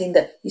something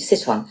that you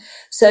sit on.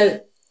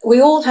 So we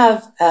all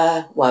have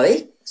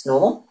worry. It's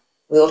normal.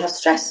 We all have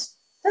stress.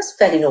 That's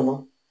fairly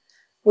normal.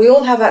 We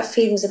all have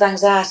feelings of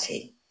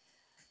anxiety,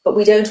 but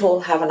we don't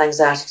all have an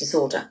anxiety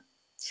disorder.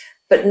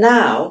 But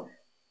now,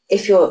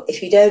 if you're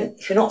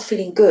not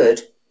feeling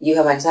good, you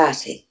have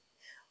anxiety.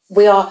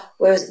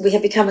 Whereas we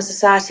have become a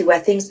society where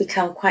things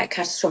become quite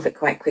catastrophic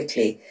quite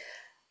quickly.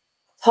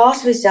 Part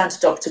of it is down to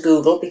Dr.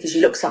 Google, because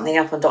you look something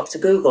up on Dr.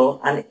 Google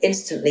and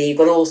instantly you've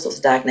got all sorts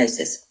of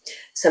diagnoses.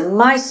 So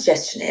my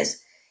suggestion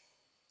is,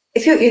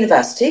 if you're at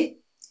university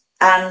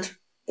and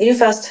in your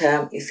first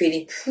term you're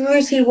feeling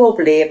pretty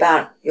wobbly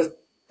about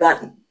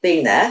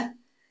being there,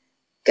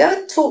 go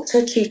and talk to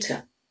a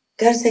tutor.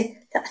 Go and say,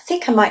 I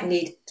think I might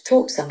need to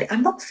talk to somebody.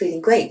 I'm not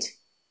feeling great.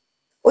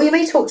 Or you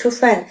may talk to a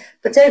friend,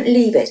 but don't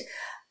leave it.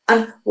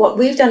 And what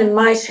we've done in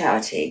my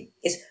charity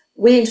is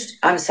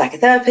I'm a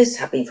psychotherapist,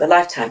 have been for a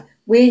lifetime.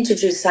 We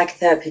introduced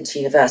psychotherapy into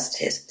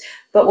universities.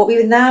 But what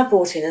we've now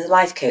brought in is a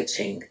life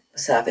coaching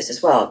service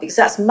as well, because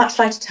that's much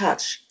lighter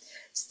touch.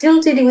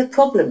 Still dealing with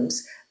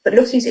problems, but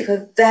looking at it from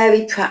a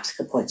very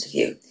practical point of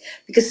view.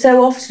 Because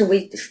so often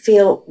we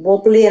feel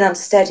wobbly and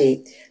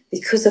unsteady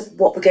because of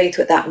what we're going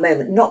through at that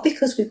moment, not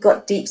because we've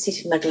got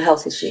deep-seated mental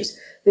health issues.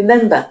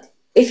 Remember,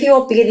 if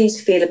you're beginning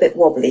to feel a bit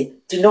wobbly,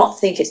 do not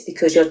think it's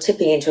because you're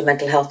tipping into a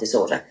mental health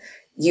disorder.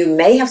 You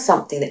may have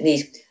something that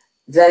needs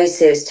very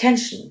serious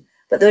attention,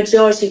 but the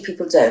majority of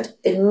people don't.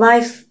 In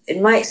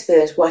my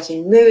experience, working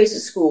in myriads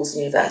of schools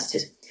and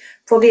universities,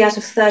 probably out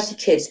of 30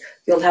 kids,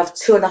 you'll have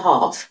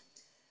 2.5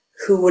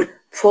 who would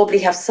probably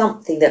have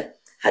something that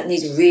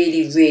needs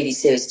really, really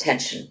serious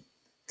attention.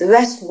 The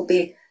rest will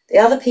be the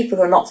other people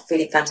who are not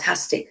feeling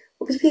fantastic,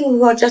 will be people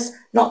who are just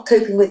not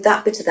coping with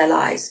that bit of their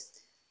lives.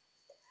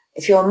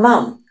 If you're a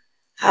mum,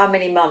 how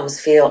many mums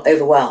feel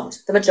overwhelmed?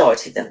 The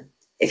majority of them.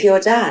 If you're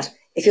a dad,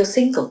 if you're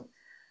single,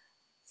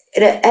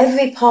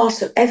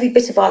 every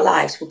bit of our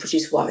lives will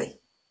produce worry.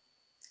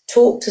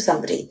 Talk to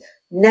somebody.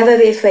 Never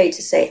be afraid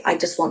to say, I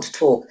just want to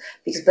talk.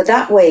 Because by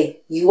that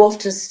way, you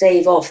often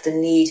stave off the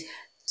need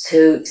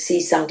to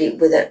see somebody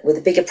with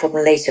a bigger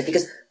problem later.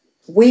 Because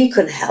we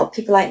can help,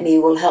 people like me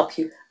will help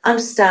you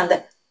understand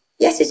that,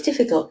 yes, it's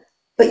difficult,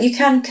 but you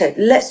can cope.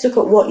 Let's look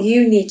at what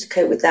you need to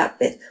cope with that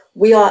bit.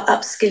 We are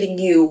upskilling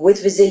you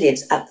with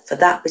resilience for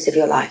that bit of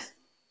your life.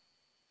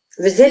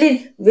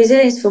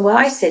 Resilience from where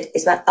I sit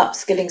is about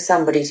upskilling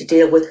somebody to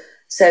deal with.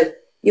 So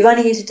you're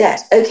running into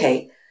debt.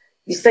 Okay.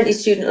 You spent your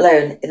student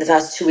loan in the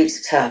first 2 weeks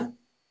of term.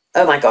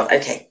 Oh my God.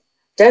 Okay.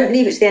 Don't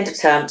leave it to the end of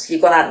term till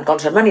you've gone out and gone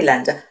to a money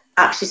lender.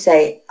 Actually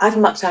say, I've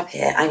mucked up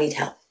here. I need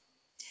help.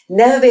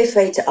 Never be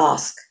afraid to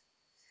ask,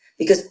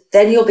 because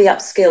then you'll be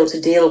upskilled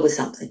to deal with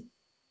something.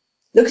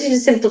 Look at it in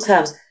simple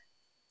terms.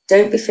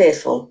 Don't be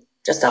fearful.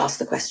 Just ask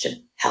the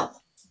question. Help.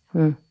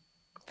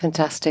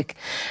 Fantastic.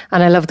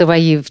 And I love the way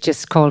you've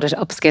just called it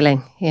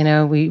upskilling. You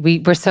know,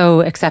 we're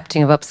so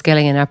accepting of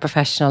upskilling in our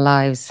professional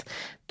lives,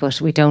 but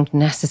we don't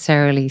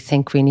necessarily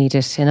think we need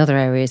it in other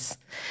areas,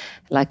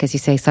 like, as you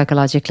say,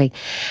 psychologically.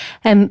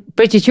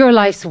 Bridget, your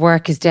life's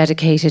work is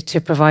dedicated to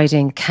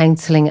providing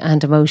counselling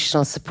and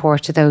emotional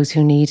support to those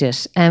who need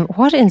it.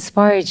 What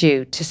inspired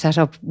you to set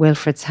up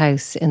Wilfred's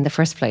House in the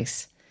first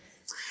place?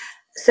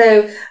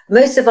 So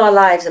most of our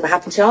lives are by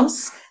happen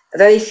chance.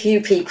 Very few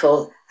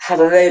people have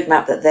a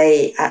roadmap that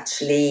they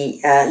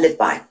actually live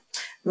by.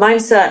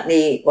 Mine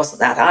certainly wasn't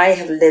that. I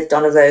have lived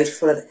on a road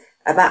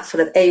a map full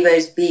of A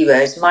roads, B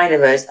roads, minor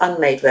roads,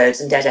 unmade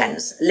roads and dead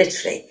ends,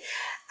 literally.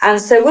 And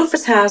so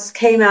Wilfred's House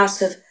came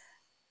out of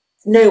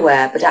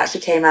nowhere, but actually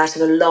came out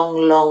of a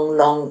long, long,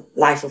 long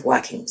life of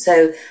working.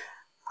 So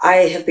I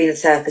have been a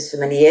therapist for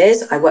many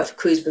years. I worked for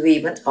Cruse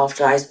Bereavement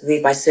after I was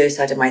bereaved by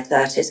suicide in my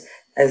 30s,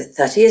 over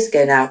 30 years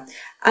ago now.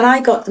 And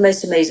I got the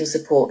most amazing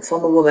support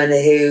from a woman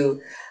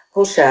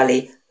called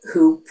Shirley,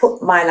 who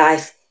put my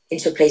life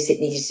into a place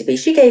it needed to be.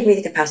 She gave me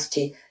the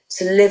capacity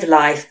to live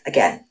life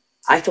again.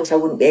 I thought I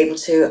wouldn't be able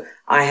to.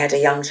 I had a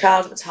young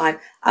child at the time,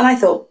 and I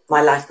thought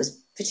my life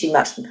was pretty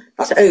much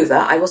not over.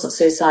 I wasn't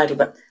suicidal,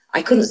 but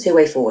I couldn't see a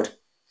way forward.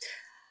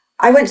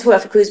 I went to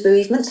work for Cruse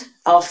Bereavement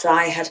after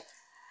I had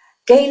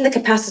gained the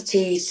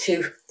capacity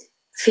to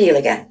feel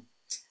again,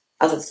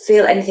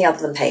 feel anything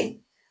other than pain.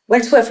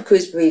 Went to work for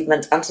Cruse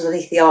Bereavement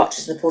underneath the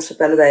arches in the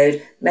Portobello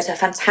Road, met a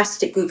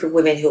fantastic group of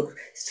women who are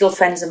still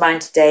friends of mine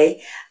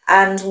today,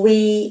 and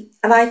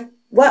I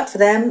worked for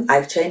them.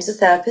 I trained as a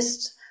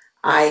therapist.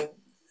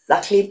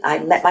 Luckily, I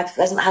met my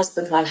present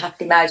husband, who I'm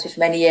happily married to for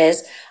many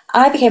years.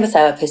 I became a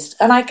therapist,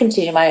 and I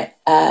continued my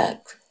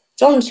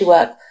voluntary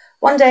work.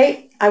 One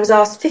day, I was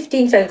asked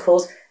 15 phone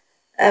calls,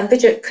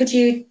 Bridget, could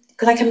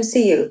I come and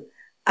see you?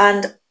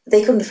 And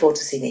they couldn't afford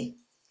to see me.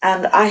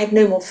 And I had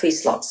no more free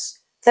slots.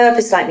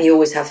 Therapists like me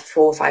always have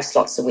 4 or 5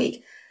 slots a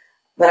week,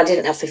 but I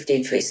didn't have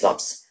 15 free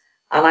slots.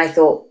 And I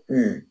thought,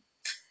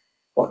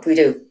 what do we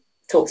do?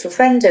 Talked to a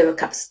friend over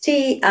cups of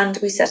tea, and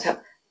we set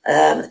up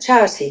a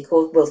charity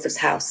called Wilfred's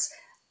House.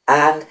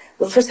 And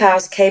Wilfred's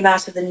House came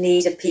out of the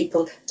need of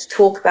people to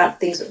talk about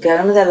things that were going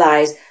on in their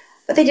lives,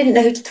 but they didn't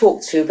know who to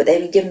talk to, but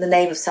they'd been given the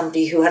name of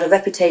somebody who had a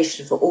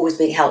reputation for always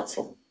being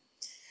helpful.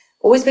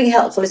 Always being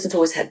helpful isn't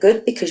always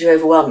good because you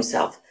overwhelm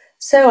yourself.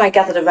 So I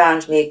gathered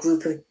around me a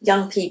group of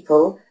young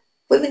people,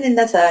 women in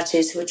their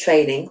 30s who were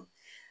training.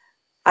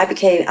 I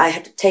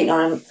had taken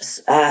on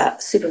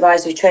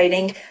supervisory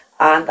training,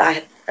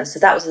 and so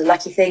that was a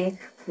lucky thing.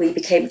 We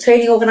became a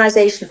training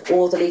organisation for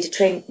all the leader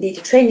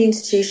training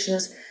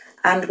institutions,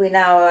 and we're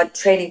now a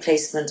training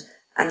placement.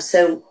 And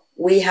so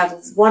we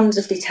have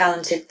wonderfully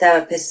talented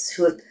therapists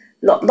who have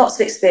lots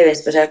of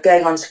experience, but are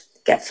going on to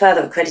get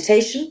further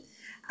accreditation.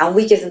 And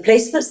we give them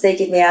placements, they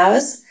give me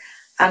hours.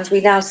 And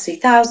we now see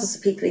thousands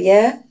of people a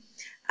year.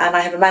 And I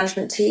have a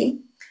management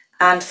team.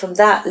 And from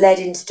that led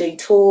into doing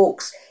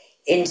talks,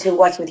 into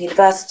working with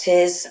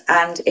universities,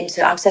 and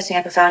I'm setting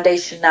up a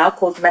foundation now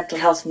called Mental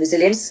Health and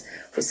Resilience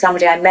with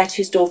somebody I met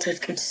whose daughter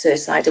had committed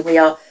suicide. And we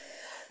are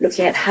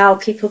looking at how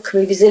people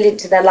can be resilient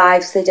to their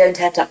lives so they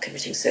don't end up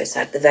committing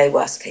suicide, the very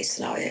worst case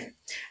scenario.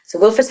 So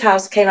Wilfred's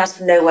House came out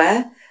of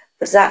nowhere,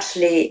 but it's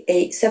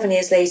actually 7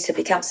 years later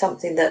become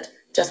something that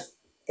just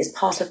is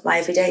part of my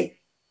everyday.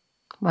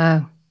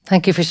 Wow.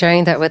 Thank you for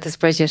sharing that with us,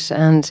 Bridget.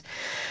 And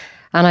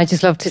I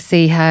just love to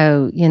see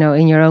how,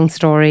 in your own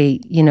story,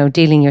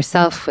 dealing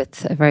yourself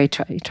with a very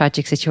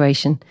tragic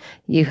situation,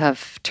 you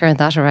have turned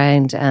that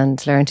around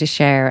and learned to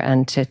share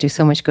and to do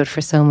so much good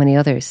for so many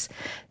others.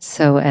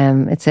 So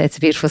it's a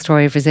beautiful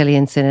story of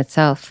resilience in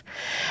itself.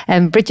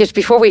 Bridget,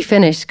 before we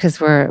finish, because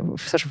we're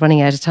sort of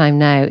running out of time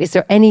now, is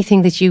there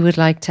anything that you would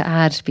like to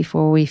add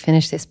before we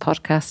finish this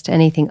podcast?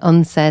 Anything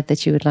unsaid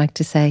that you would like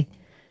to say?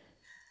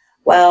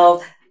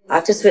 Well,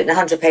 I've just written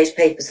 100-page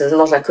paper, so there's a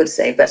lot I could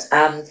say, but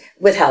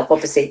with help,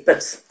 obviously.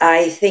 But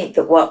I think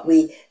that what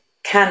we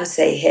can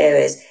say here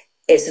is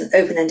it's an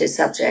open-ended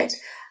subject.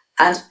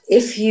 And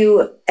if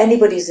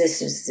anybody who's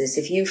listening to this,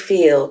 if you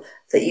feel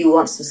that you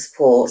want some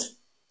support,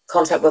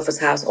 contact Wilfred's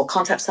House or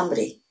contact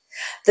somebody.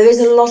 There is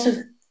a lot of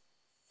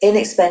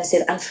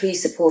inexpensive and free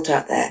support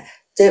out there.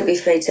 Don't be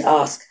afraid to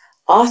ask.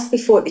 Ask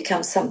before it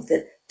becomes something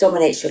that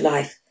dominates your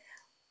life.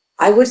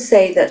 I would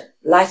say that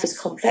life is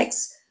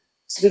complex.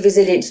 To be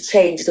resilient to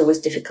change is always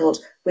difficult.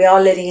 We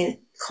are living in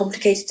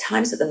complicated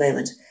times at the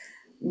moment.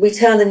 We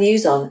turn the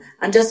news on,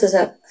 and just as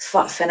a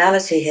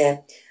finality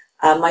here,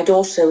 my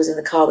daughter was in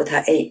the car with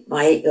my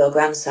 8-year-old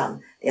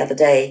grandson the other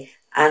day,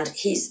 and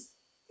he's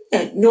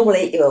a normal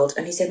 8-year-old,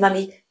 and he said,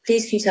 "Mummy,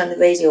 please can you turn the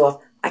radio off?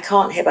 I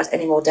can't hear about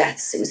any more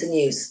deaths. It was the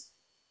news."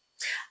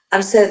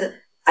 And so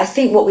I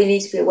think what we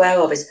need to be aware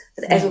of is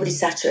that everybody's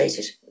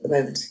saturated at the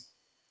moment.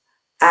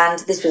 And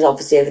this was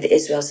obviously over the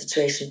Israel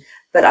situation.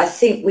 But I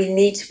think we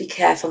need to be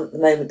careful at the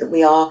moment that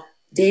we are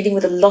dealing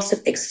with a lot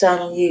of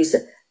external news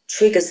that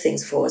triggers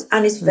things for us.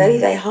 And it's very,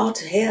 very hard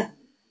to hear.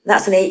 And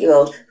that's an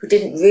 8-year-old who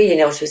didn't really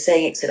know what she was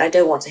saying, except I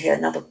don't want to hear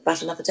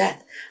about another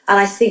death. And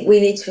I think we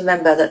need to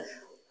remember that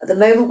at the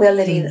moment we are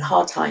living in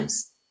hard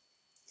times.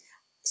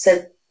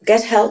 So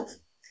get help.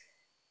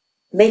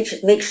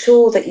 Make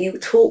sure that you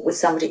talk with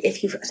somebody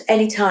if you at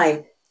any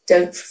time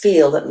don't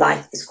feel that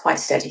life is quite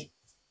steady.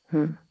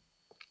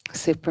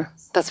 Super.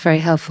 That's very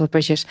helpful,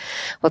 Bridget.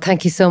 Well,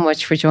 thank you so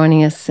much for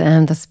joining us.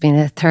 That's been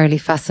a thoroughly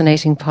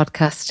fascinating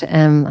podcast,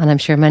 and I'm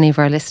sure many of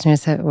our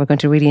listeners were going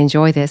to really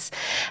enjoy this.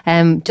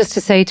 Just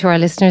to say to our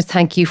listeners,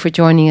 thank you for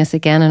joining us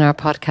again in our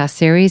podcast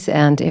series.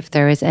 And if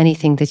there is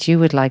anything that you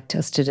would like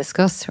us to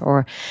discuss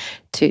or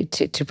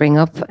to bring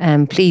up,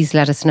 please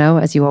let us know,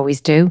 as you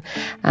always do.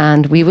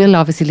 And we will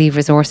obviously leave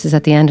resources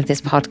at the end of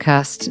this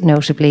podcast,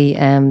 notably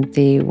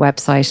the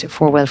website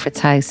for Wilfred's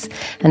House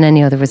and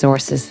any other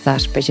resources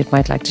that Bridget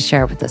might like to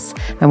share with us.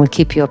 And we'll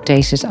keep you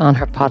updated on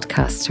her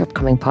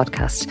upcoming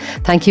podcast.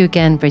 Thank you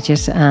again,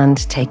 Bridget, and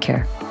take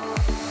care.